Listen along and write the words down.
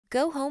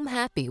Go home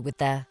happy with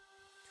the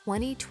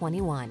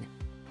 2021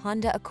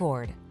 Honda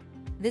Accord.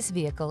 This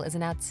vehicle is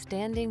an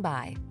outstanding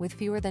buy with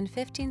fewer than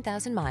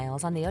 15,000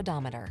 miles on the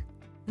odometer.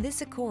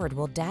 This Accord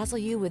will dazzle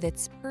you with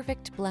its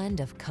perfect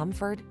blend of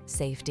comfort,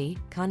 safety,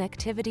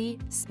 connectivity,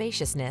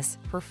 spaciousness,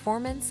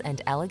 performance,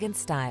 and elegant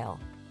style.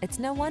 It's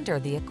no wonder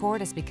the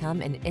Accord has become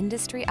an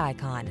industry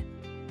icon.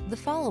 The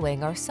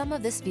following are some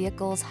of this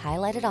vehicle's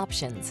highlighted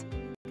options: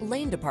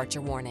 lane departure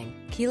warning,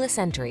 keyless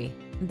entry,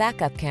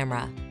 backup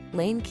camera,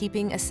 lane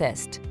keeping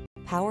assist,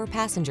 power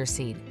passenger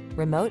seat,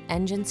 remote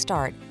engine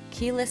start,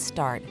 keyless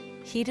start,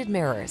 heated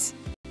mirrors,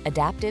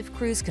 adaptive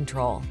cruise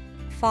control,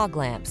 fog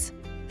lamps.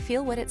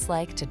 Feel what it's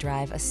like to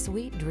drive a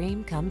sweet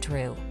dream come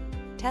true.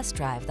 Test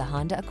drive the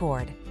Honda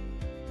Accord.